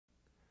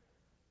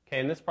Okay,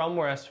 in this problem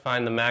we're asked to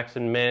find the max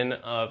and min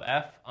of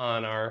f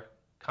on our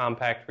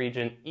compact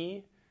region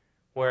E,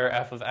 where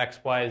f of x,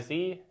 y,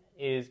 z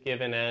is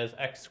given as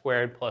x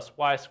squared plus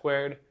y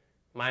squared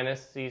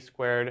minus z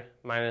squared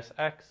minus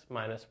x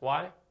minus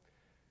y.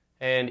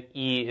 And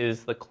E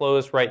is the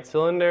closed right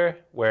cylinder,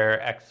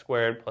 where x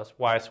squared plus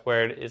y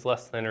squared is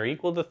less than or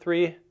equal to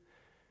 3,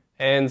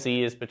 and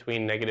z is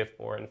between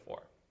 -4 and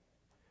 4.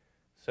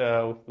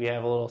 So we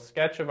have a little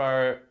sketch of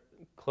our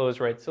closed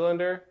right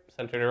cylinder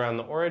centered around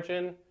the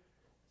origin.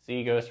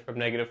 Z goes from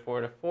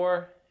 -4 to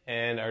 4,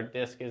 and our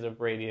disk is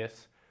of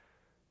radius,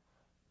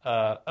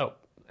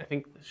 I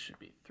think this should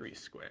be 3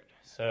 squared.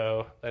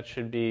 So that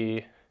should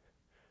be,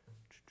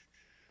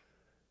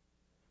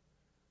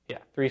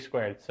 3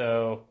 squared.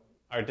 So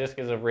our disk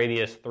is of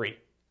radius 3.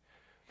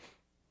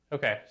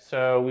 Okay,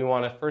 so we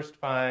want to first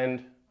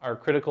find our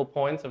critical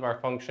points of our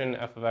function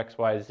f of x,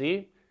 y,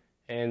 z,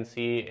 and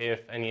see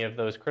if any of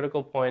those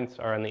critical points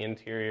are on the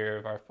interior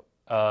of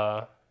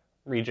our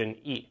region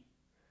E.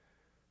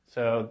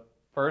 So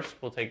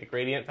first, we'll take the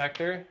gradient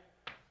vector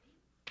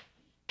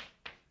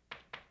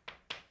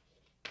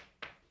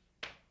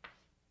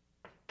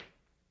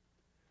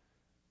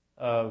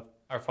of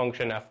our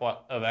function f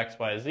of x,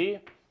 y, z.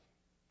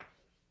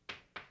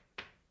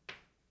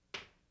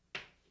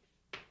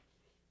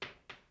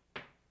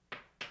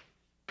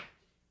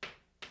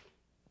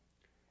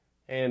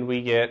 And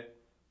we get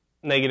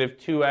negative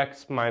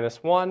 2x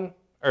minus 1,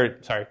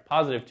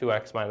 positive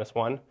 2x minus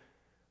 1,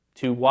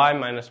 2y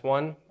minus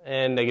 1,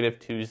 and negative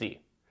 2z.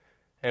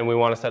 And we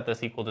want to set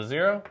this equal to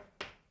 0.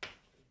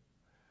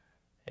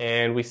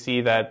 And we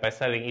see that by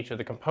setting each of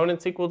the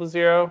components equal to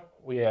 0,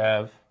 we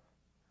have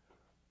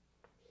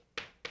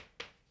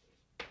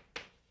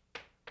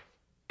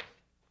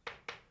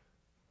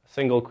a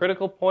single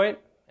critical point,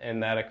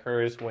 and that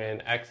occurs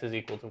when x is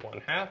equal to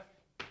 1/2.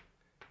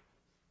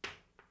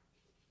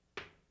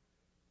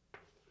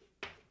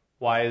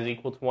 Y is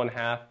equal to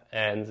 1/2,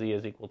 and z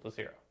is equal to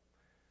 0.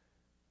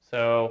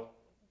 So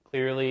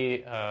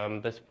clearly,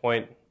 this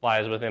point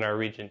lies within our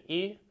region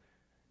E.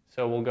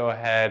 So we'll go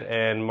ahead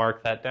and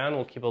mark that down.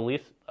 We'll keep a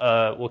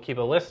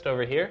list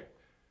over here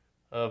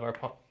of our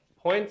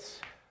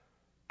points.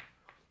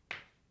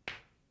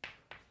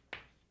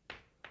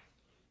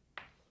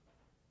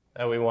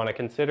 That we want to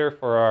consider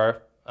for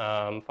our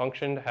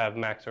function to have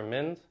max or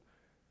mins.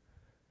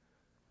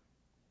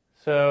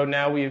 So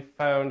now we've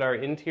found our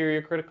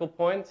interior critical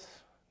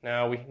points.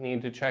 Now we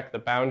need to check the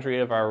boundary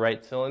of our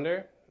right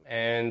cylinder.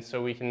 And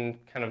so we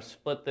can kind of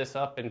split this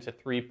up into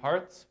 3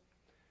 parts.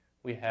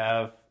 We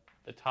have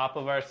the top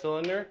of our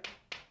cylinder,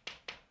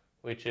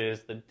 which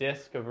is the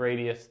disk of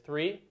radius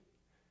 3.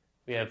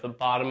 We have the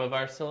bottom of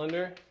our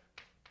cylinder,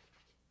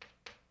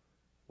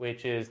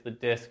 which is the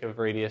disk of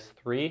radius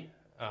 3.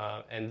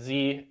 And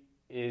z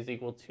is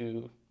equal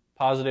to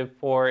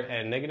 +4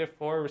 and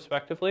 -4,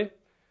 respectively.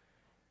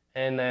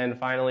 And then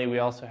finally, we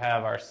also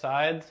have our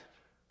sides,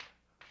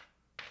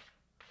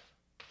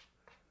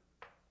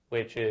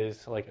 which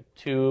is like a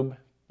tube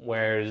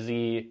where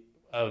z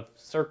of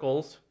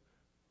circles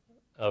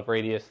of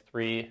radius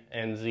 3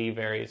 and z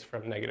varies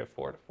from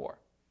 -4 to 4.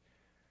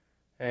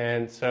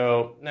 And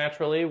so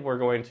naturally, we're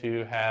going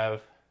to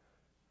have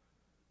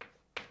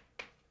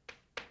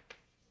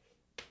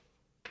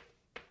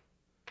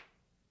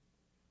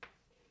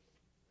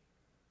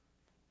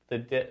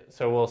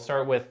so we'll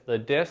start with the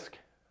disk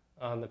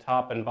on the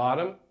top and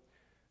bottom.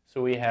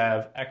 So we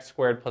have x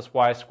squared plus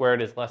y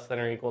squared is less than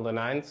or equal to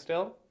 9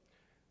 still.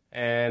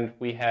 And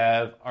we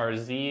have our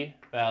z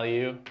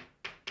value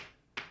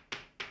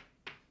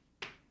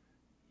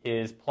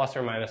is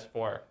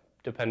 ±4,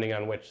 depending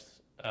on which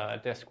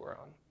disk we're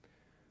on.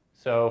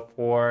 So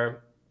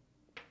for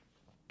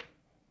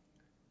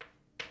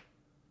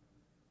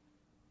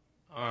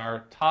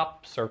our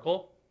top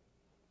circle,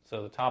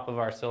 so the top of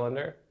our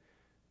cylinder,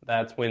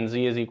 that's when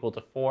z is equal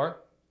to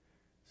 4.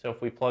 So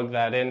if we plug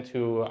that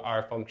into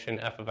our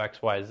function f of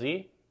x, y,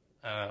 z,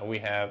 we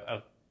have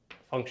a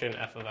function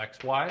f of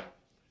x, y.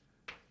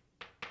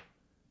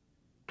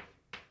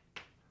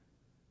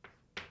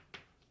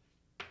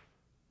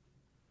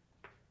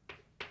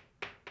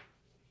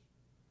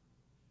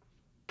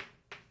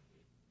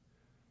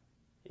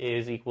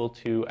 Is equal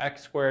to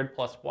x squared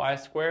plus y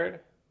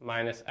squared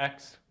minus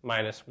x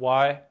minus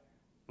y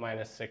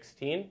minus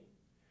 16.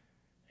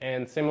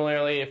 And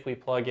similarly, if we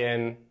plug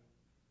in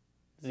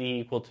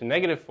z equal to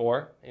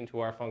 -4 into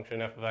our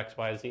function f of x,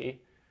 y, z,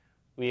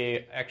 we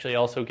actually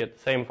also get the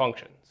same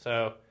function.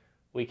 So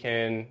we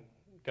can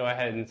go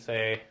ahead and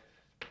say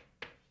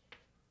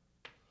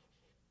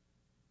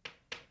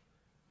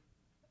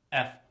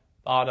f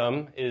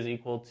bottom is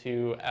equal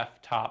to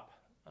f top,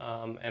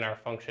 and our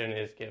function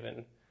is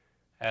given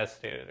as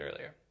stated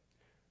earlier.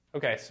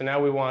 Okay, so now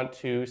we want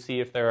to see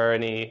if there are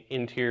any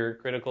interior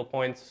critical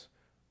points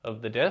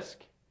of the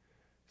disk.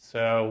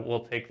 So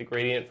we'll take the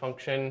gradient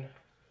function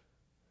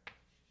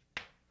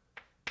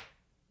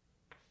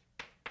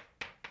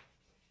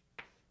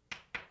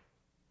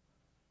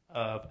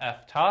of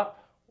f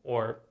top,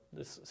 or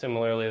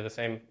similarly the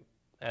same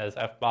as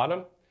f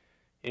bottom,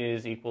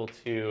 is equal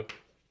to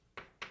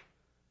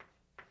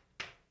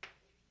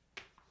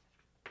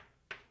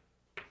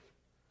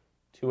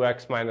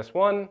 2x minus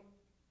 1,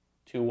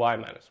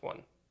 2y minus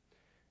 1.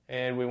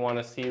 And we want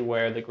to see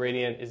where the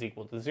gradient is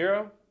equal to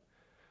 0.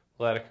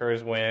 Well, that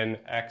occurs when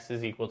x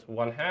is equal to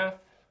 1/2.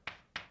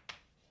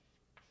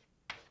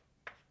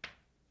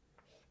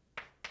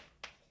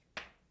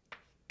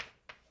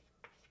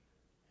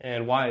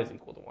 And y is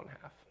equal to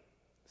 1/2.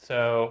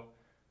 So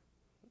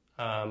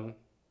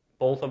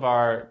both of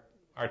our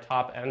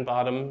top and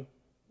bottom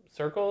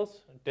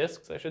circles,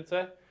 disks I should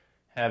say,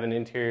 have an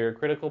interior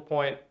critical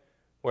point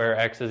where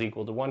x is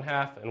equal to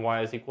 1/2 and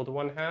y is equal to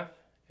 1/2,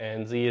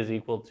 and z is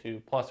equal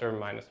to plus or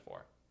minus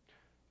 4,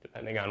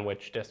 depending on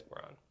which disk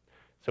we're on.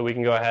 So we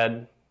can go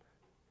ahead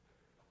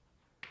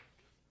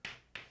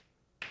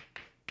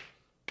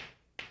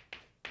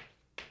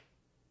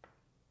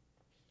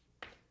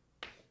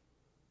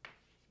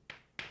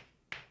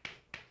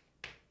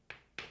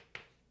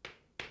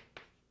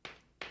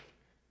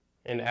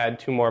and add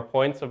 2 more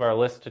points of our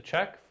list to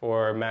check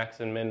for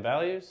max and min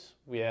values.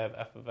 We have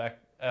f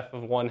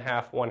of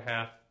 1/2,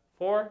 1/2,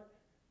 4,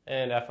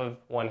 and f of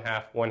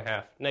 1/2,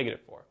 1/2,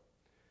 -4.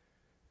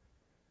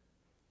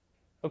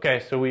 Okay,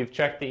 so we've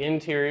checked the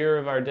interior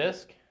of our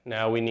disk.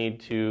 Now we need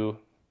to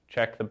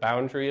check the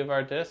boundary of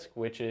our disk,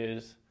 which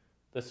is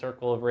the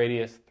circle of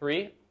radius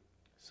 3.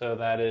 So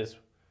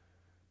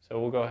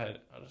we'll go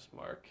ahead, I'll just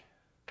mark,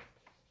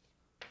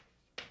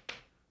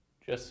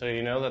 just so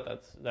you know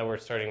that we're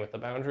starting with the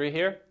boundary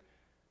here.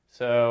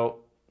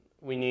 So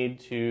we need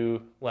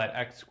to let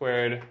x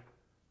squared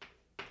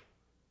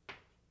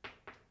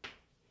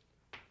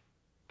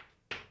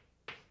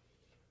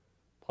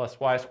plus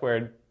y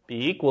squared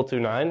be equal to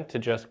 9 to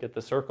just get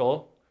the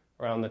circle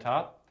around the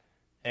top.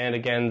 And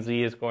again,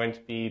 z is going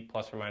to be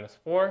plus or minus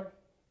 4,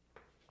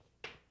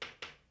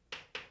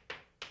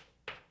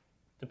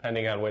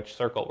 depending on which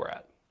circle we're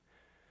at.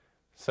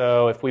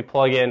 So if we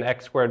plug in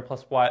x squared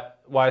plus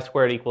y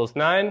squared equals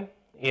 9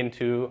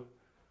 into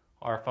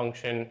our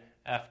function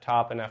f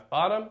top and f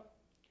bottom,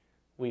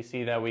 we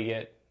see that we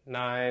get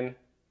 9.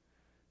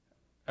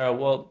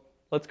 Well,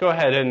 let's go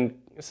ahead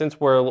and, since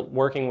we're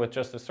working with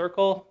just a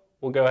circle,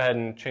 we'll go ahead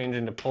and change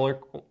into polar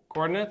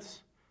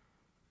coordinates.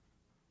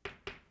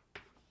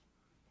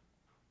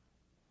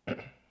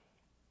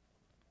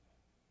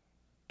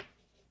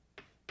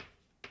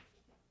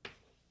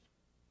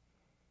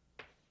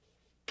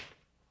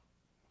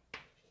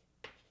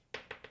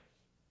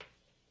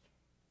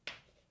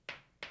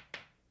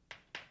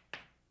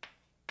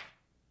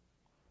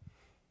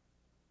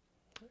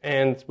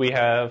 And we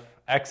have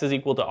x is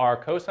equal to r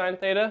cosine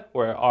theta,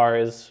 where r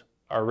is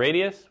our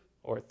radius,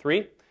 or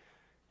 3,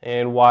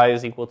 and y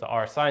is equal to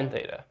r sine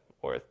theta,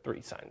 or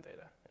 3 sine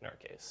theta in our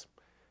case.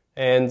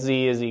 And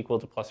z is equal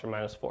to plus or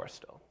minus 4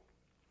 still.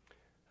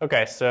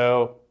 Okay,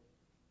 so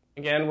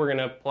again, we're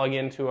going to plug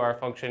into our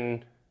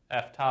function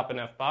f top and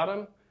f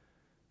bottom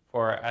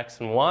for our x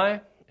and y,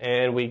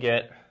 and we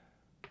get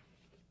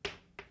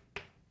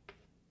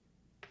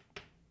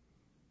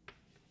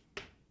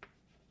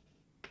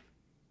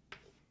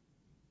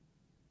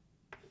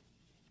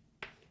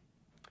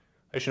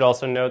I should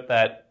also note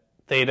that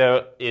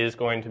theta is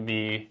going to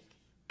be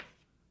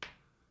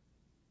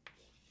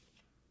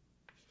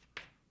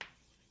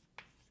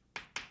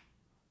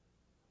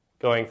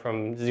going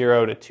from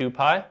 0 to 2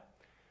 pi.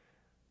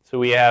 So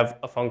we have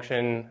a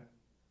function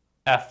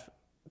f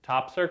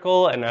top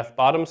circle and f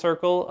bottom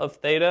circle of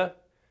theta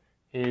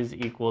is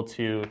equal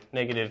to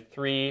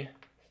 -3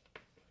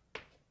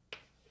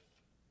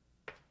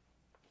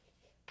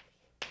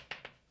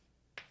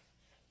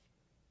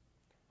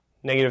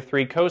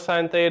 -3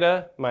 cosine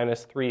theta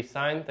minus 3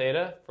 sine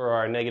theta for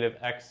our negative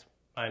x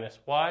minus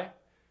y.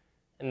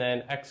 And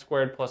then x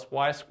squared plus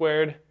y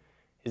squared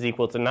is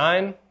equal to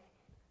 9.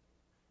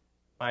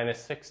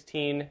 Minus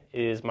 16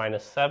 is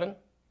minus 7.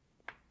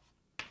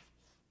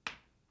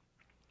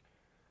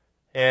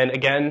 And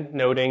again,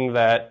 noting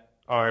that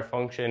our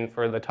function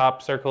for the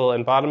top circle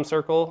and bottom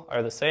circle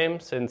are the same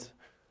since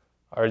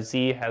our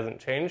z hasn't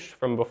changed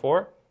from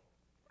before.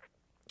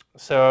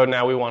 So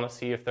now we want to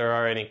see if there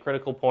are any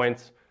critical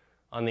points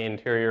on the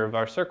interior of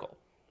our circle.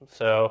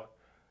 So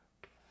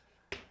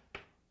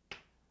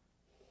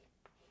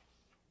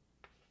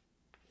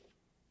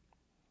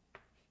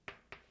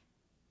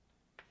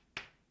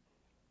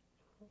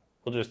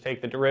we'll just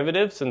take the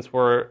derivative since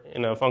we're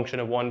in a function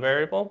of one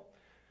variable.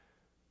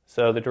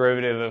 So the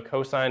derivative of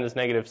cosine is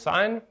negative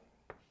sine,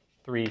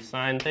 3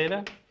 sine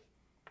theta.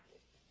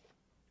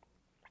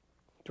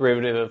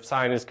 Derivative of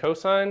sine is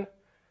cosine,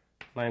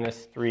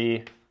 minus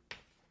 3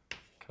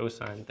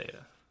 cosine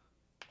theta.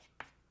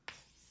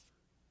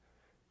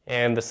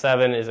 And the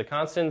 7 is a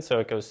constant, so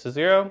it goes to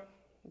 0.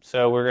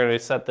 So we're going to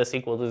set this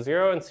equal to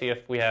 0 and see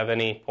if we have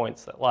any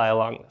points that lie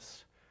along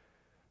this,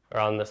 or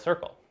on the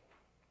circle.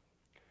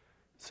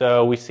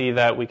 So we see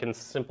that we can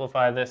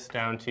simplify this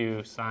down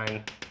to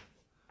sine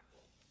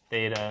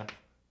theta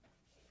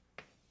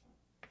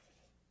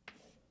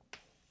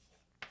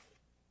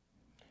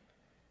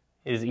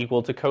is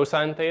equal to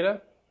cosine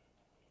theta.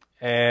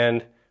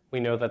 And We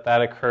know that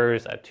that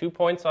occurs at 2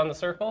 points on the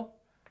circle.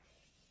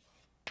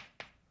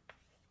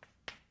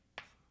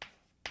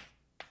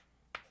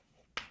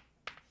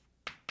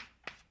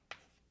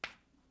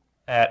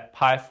 At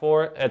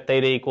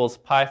theta equals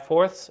pi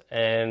fourths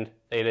and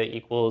theta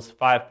equals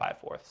 5 pi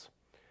fourths.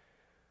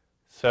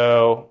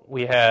 So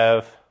we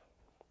have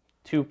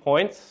 2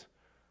 points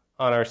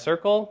on our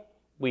circle.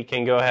 We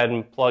can go ahead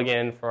and plug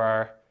in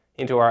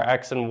into our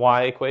x and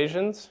y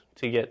equations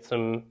to get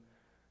some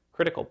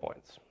critical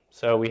points.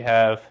 So we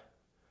have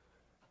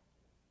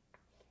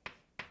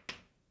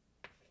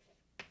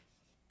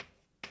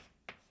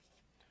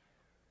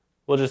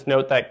we'll just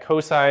note that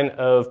cosine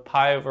of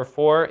pi over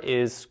 4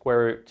 is square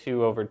root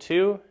 2 over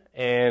 2,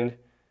 and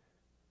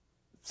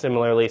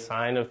similarly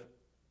sine of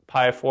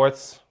pi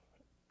fourths,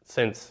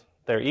 since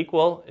they're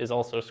equal, is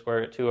also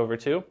square root 2 over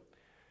 2.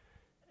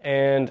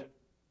 And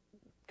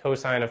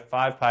cosine of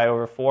 5 pi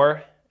over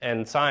 4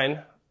 and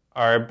sine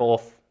are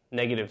both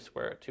negative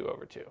square root 2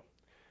 over 2.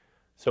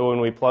 So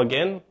when we plug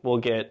in, we'll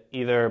get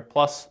either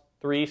plus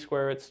 3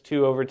 square roots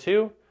 2 over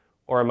 2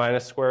 or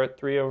minus square root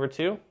 3 over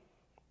 2.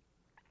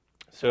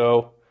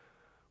 So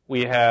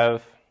we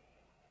have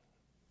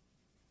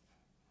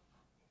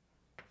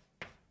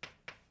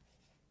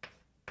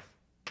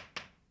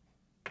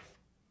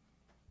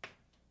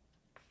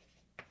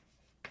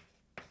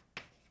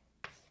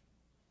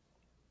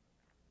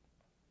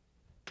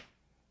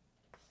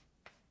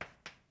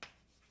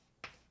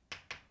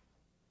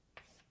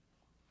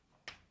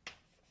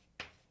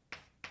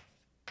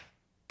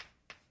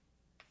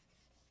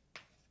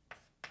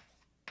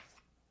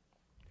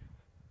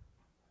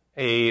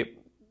a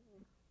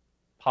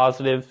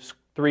positive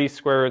 3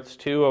 square roots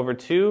 2 over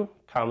 2,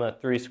 comma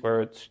 3 square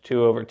roots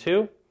 2 over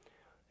 2,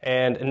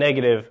 and a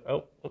negative,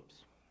 a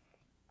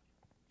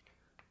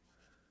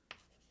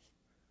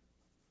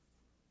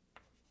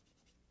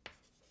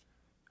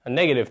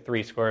negative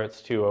 3 square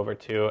roots 2 over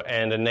 2,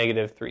 and a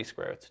negative 3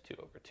 square roots 2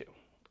 over 2,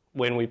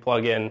 when we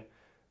plug in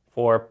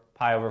for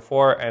pi over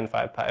 4 and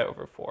 5 pi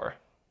over 4,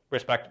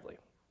 respectively.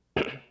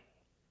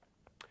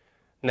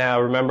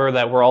 Now remember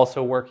that we're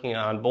also working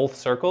on both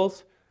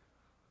circles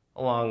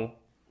along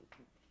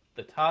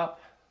the top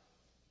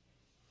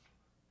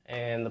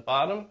and the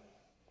bottom.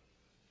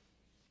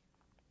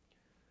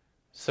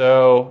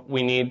 So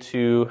we need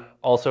to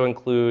also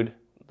include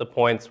the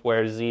points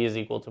where z is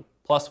equal to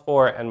plus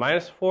 4 and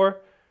minus 4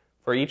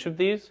 for each of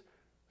these.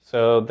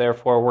 So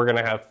therefore we're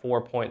going to have 4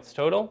 points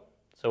total.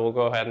 So we'll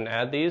go ahead and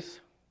add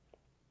these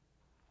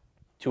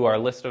to our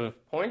list of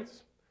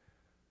points.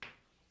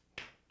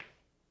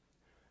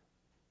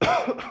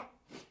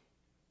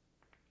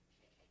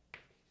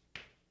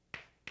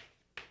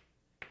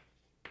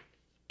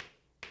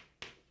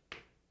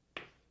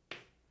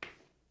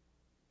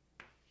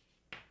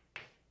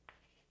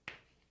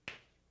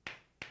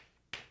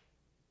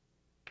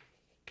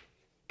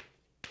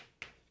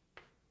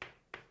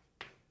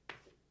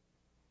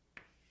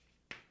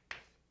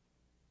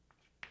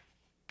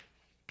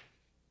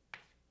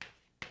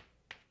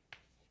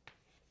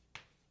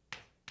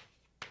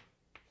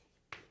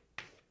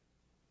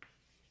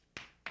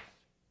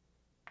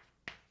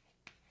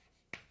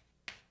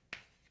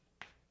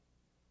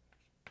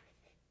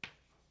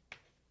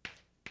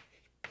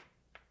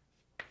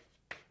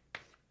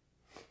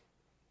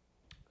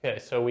 Okay,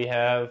 so we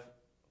have,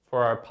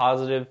 for our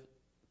positive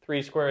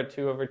 3 square root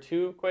 2 over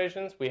 2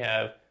 equations, we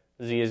have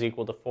z is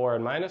equal to 4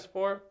 and minus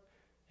 4.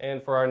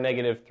 And for our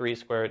negative 3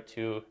 square root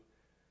 2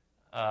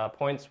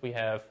 points, we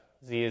have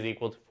z is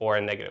equal to 4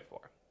 and negative 4.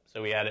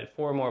 So we added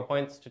 4 more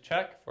points to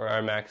check for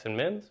our max and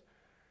mins.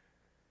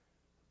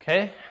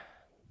 Okay,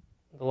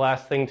 the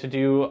last thing to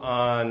do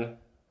on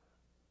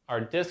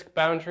our disk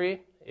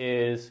boundary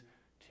is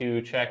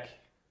to check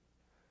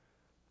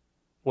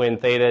when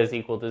theta is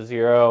equal to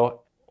 0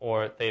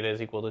 or theta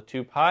is equal to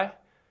 2 pi.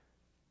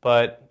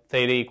 But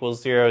theta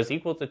equals 0 is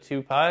equal to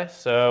 2 pi,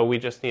 so we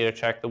just need to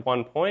check the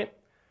 1 point.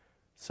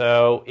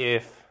 So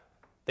if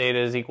theta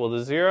is equal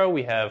to 0,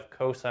 we have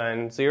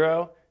cosine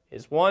 0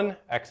 is 1,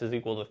 x is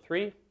equal to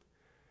 3,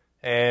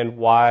 and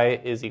y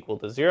is equal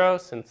to 0,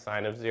 since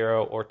sine of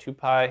 0 or 2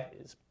 pi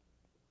is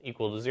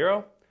equal to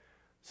 0.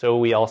 So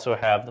we also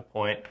have the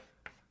point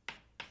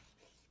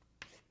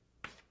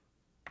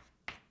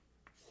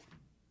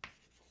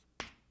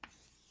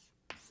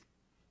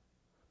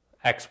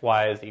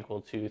xy is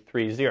equal to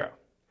 3, 0.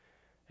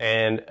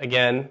 And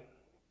again,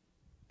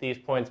 these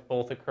points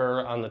both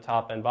occur on the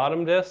top and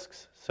bottom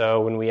disks.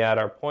 So when we add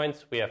our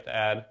points, we have to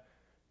add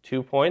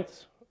 2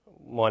 points,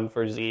 one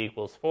for z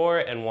equals 4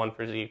 and one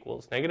for z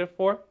equals negative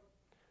 4.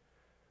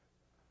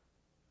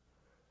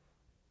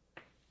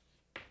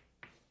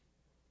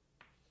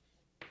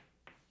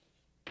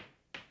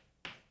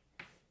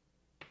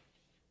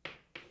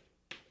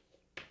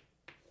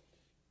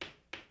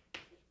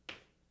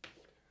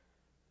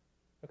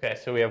 Okay,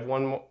 so we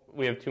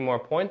have 2 more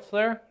points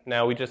there.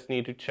 Now we just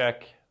need to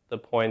check the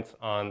points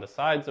on the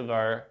sides of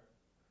our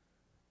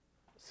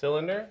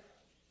cylinder.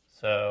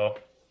 So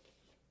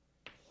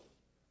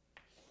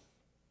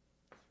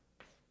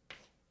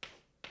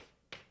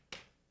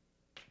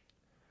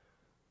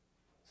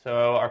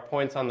So our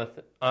points on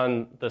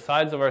the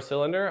sides of our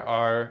cylinder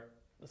are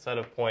the set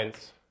of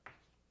points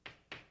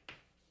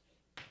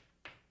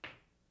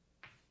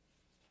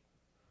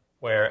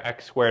where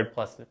x squared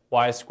plus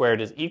y squared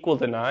is equal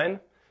to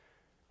 9,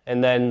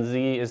 and then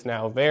z is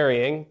now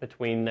varying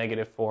between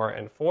 -4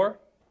 and 4.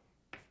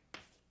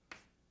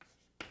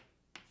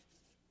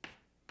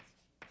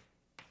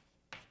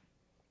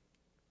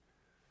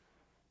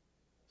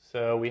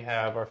 So we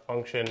have our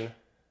function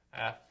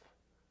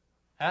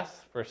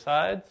fs for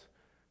sides,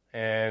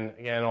 and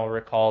again I'll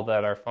recall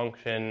that our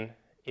function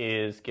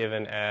is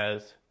given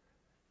as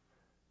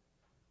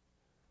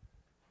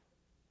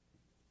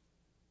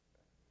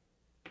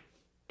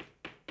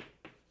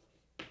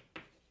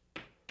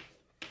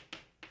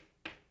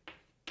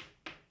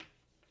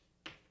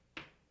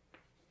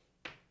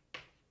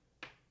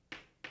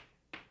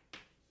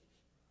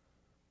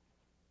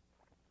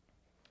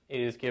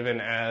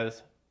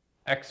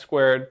x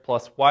squared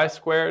plus y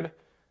squared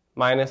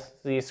minus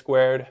z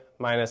squared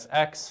minus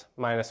x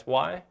minus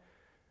y.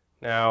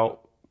 Now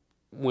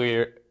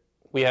we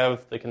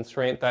have the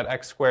constraint that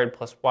x squared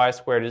plus y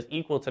squared is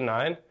equal to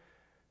 9.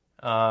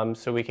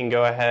 So we can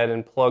go ahead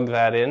and plug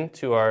that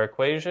into our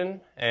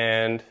equation,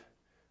 and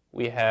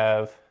we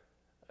have,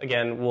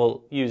 again,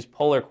 we'll use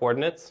polar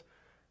coordinates.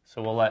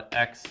 So we'll let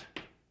x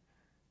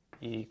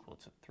be equal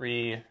to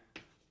 3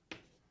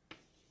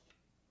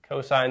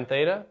 cosine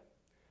theta,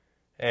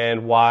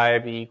 and y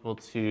be equal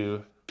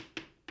to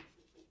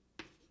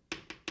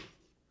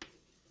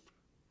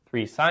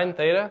 3 sine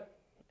theta,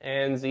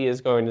 and z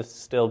is going to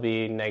still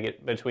be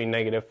between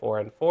 -4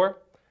 and 4.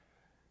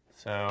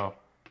 So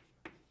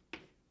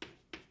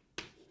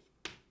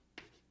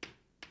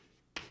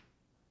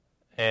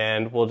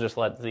and we'll just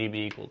let z be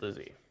equal to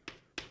z.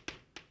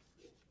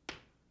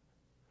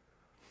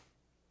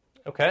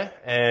 Okay,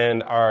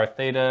 and our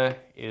theta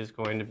is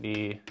going to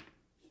be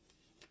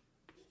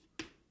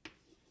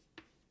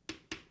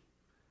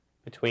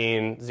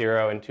between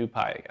 0 and 2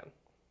 pi again.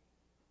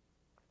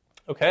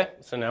 Okay,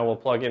 so now we'll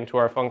plug into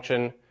our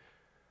function,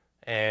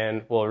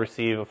 and we'll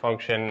receive a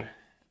function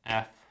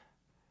f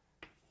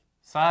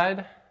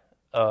side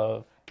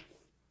of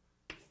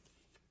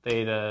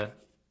theta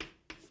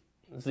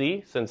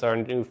z, since our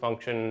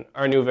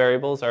new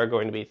variables are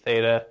going to be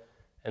theta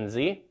and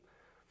z,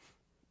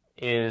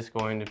 is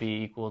going to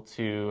be equal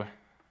to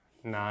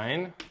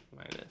 9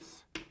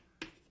 minus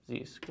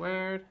z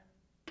squared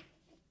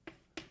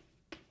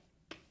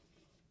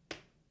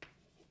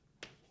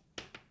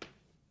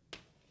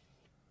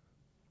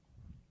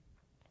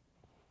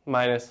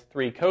minus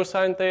 3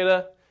 cosine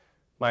theta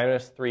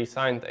minus 3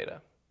 sine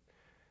theta.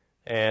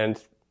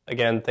 And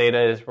again, theta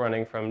is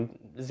running from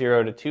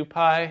 0 to 2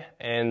 pi,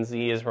 and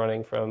z is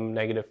running from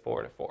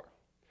 -4 to 4.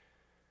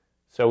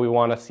 So we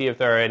want to see if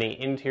there are any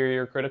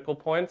interior critical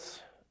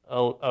points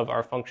of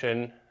our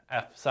function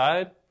f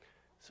side.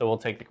 So we'll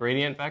take the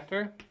gradient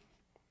vector,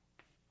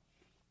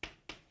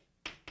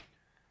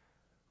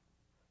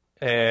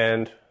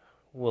 and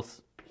we'll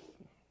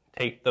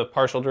take the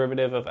partial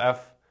derivative of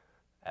f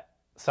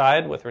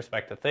side with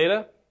respect to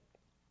theta.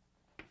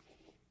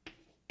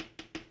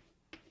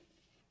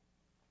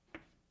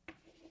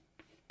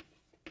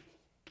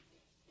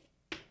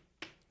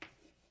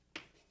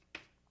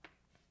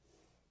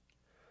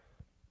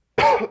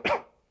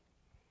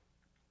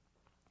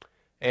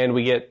 And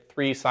we get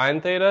 3 sine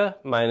theta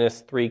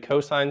minus 3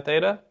 cosine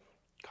theta,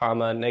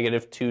 comma,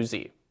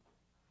 -2z.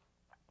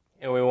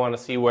 And we want to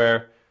see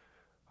where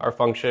our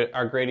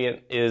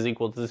gradient is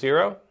equal to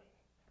 0.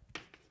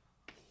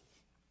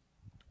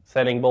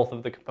 Setting both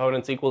of the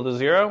components equal to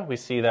 0, we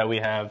see that we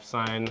have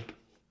sine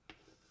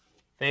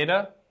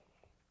theta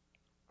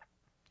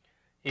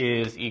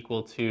is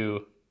equal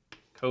to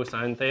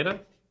cosine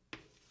theta.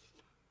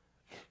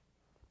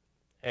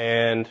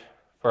 And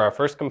for our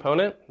first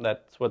component,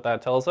 that's what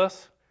that tells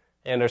us.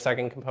 And our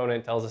second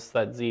component tells us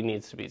that z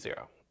needs to be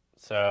 0.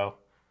 So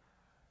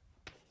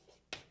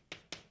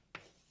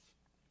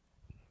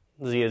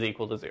z is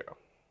equal to 0.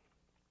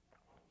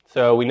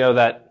 So we know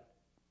that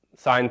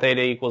sine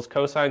theta equals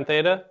cosine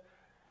theta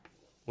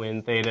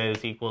when theta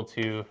is equal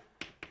to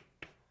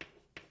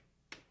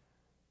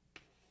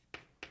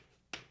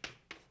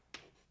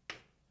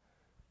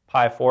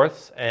pi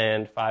fourths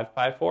and 5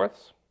 pi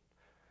fourths.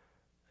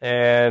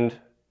 And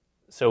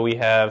so we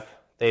have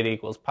theta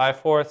equals pi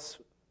fourths,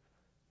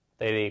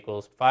 theta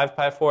equals 5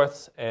 pi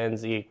fourths, and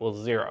z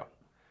equals 0.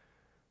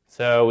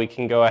 So we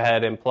can go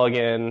ahead and plug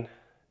in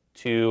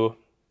to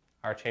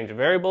our change of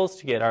variables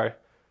to get our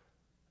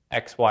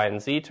x, y,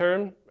 and z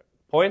term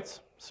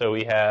points. So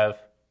we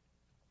have,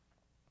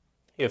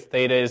 if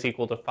theta is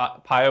equal to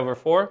pi over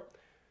 4,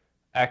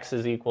 x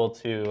is equal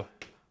to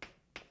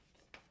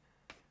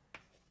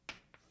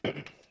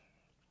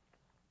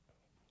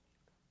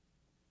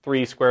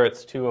 3 square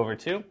roots 2 over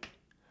 2.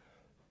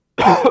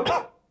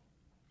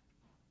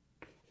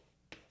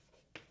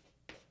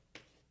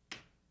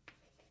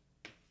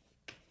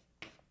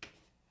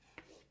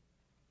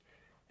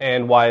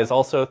 And y is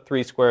also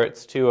 3 square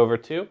roots 2 over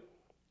 2.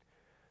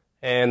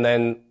 And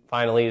then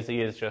finally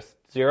z is just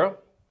 0.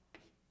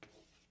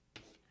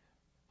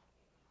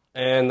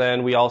 And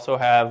then we also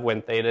have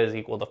when theta is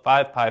equal to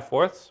 5 pi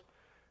fourths,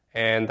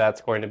 and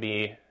that's going to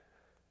be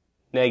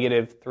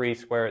negative 3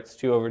 square roots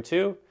 2 over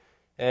 2,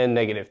 and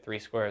negative 3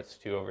 square roots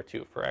 2 over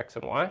 2 for x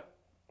and y.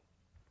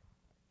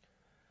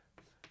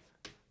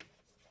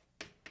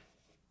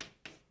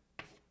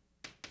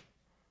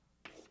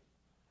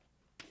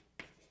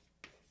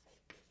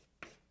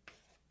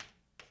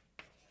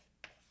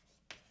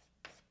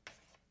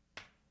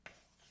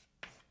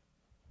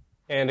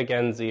 And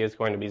again, z is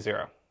going to be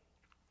 0.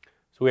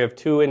 So we have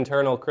two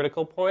internal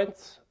critical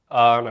points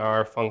on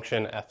our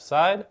function f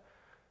side.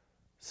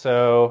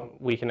 So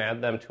we can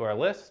add them to our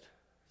list.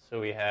 So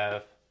we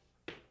have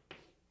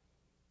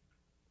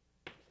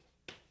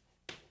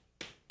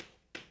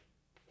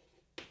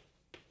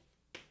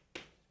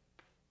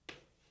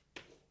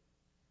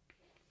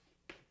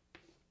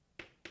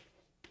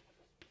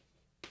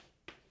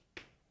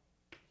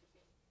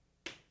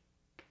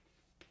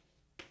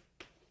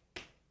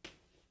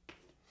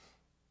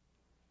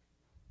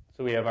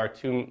we have our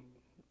two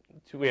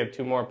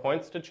more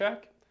points to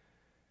check.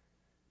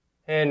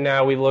 And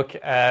now we look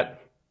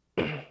at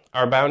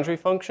our boundary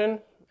function,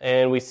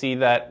 and we see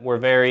that we're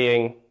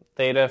varying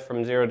theta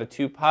from 0 to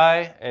 2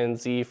 pi and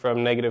z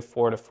from negative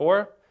 4 to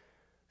 4.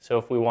 So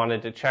if we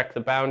wanted to check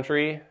the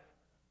boundary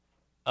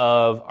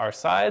of our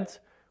sides,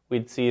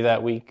 we'd see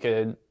that we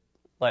could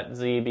let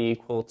z be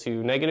equal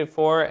to negative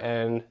 4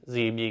 and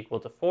z be equal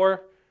to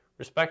 4,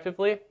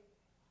 respectively.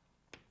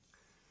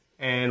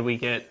 And we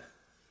get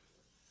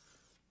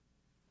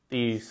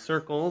these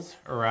circles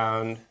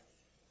around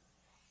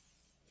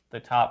the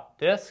top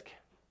disk,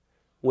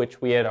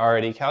 which we had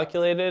already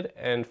calculated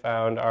and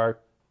found our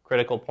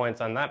critical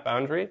points on that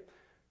boundary.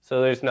 So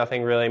there's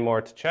nothing really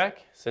more to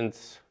check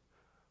since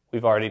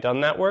we've already done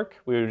that work.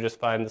 We would just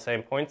find the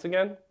same points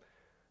again.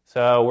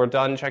 So we're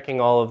done checking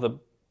all of the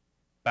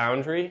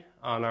boundary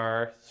on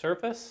our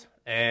surface,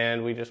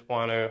 and we just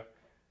want to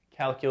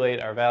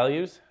calculate our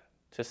values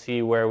to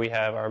see where we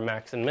have our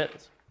max and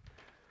mins.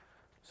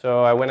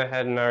 So I went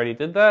ahead and already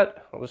did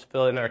that. I'll just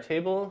fill in our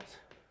tables.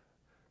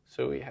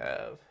 So we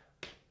have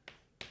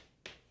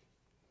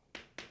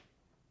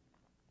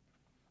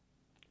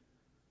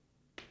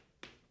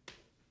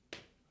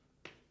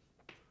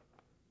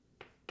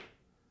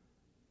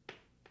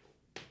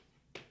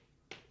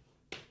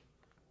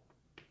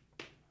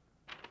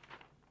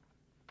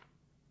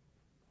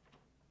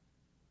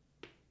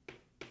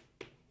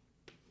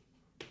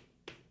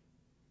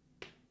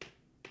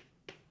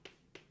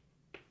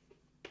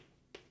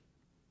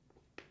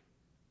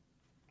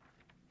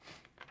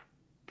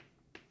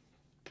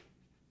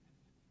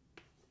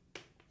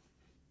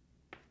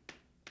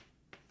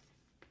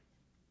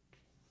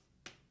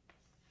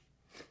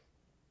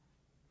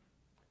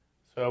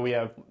So we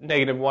have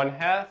negative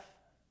 1/2,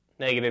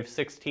 negative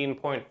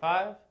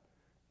 16.5,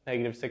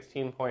 negative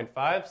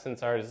 16.5,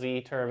 since our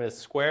z term is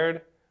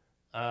squared.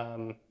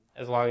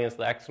 As long as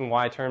the x and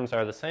y terms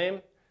are the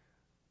same,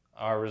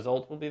 our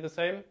result will be the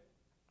same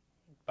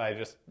by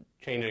just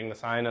changing the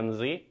sign on the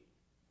z.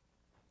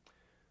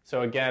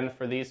 So again,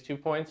 for these 2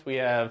 points, we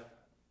have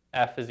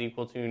f is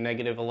equal to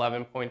negative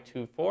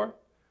 11.24.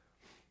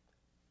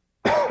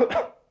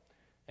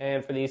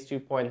 And for these 2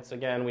 points,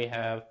 again, we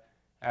have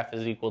f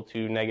is equal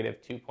to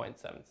negative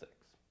 2.76.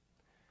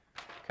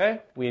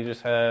 Okay, we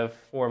just have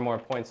 4 more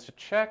points to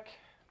check.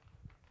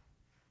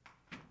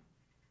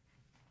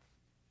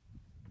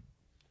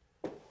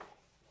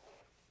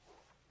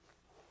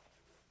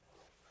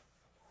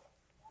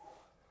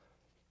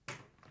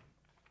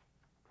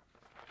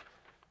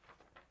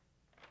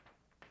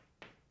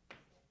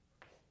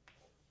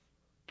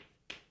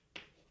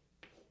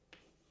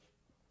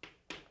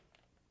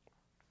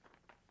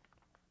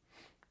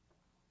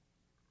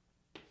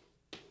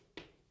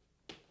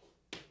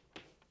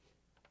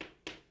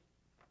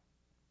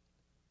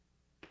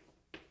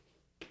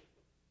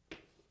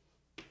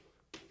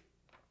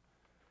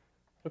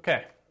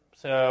 Okay,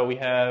 so we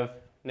have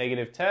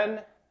negative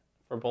 10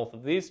 for both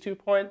of these 2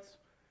 points,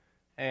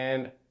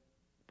 and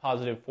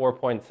positive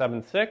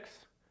 4.76,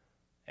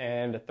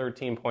 and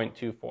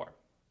 13.24.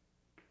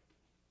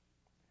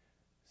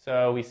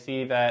 So we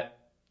see that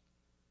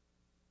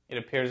it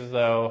appears as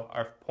though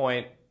our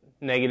point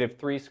negative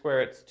 3 square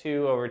roots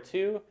 2 over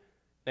 2,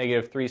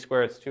 negative 3 square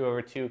roots 2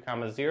 over 2,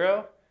 comma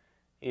 0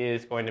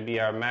 is going to be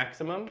our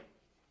maximum.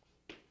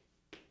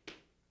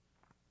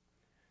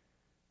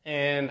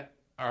 And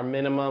our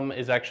minimum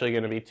is actually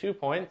going to be 2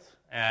 points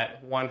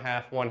at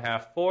 1/2,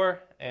 1/2,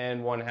 4,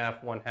 and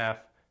 1/2, 1/2,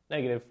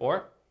 negative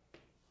 4.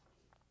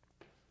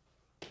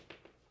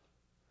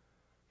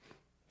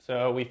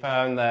 So we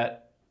found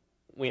that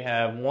we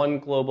have one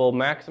global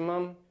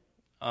maximum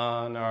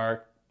on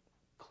our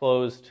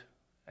closed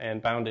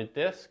and bounded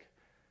disk,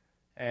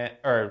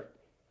 or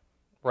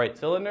right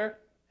cylinder,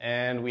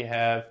 and we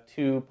have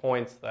 2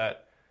 points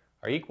that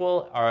are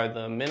equal, are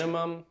the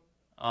minimum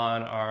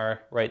on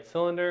our right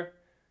cylinder,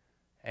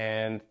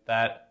 and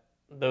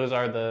those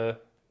are the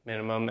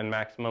minimum and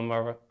maximum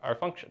of our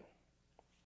function.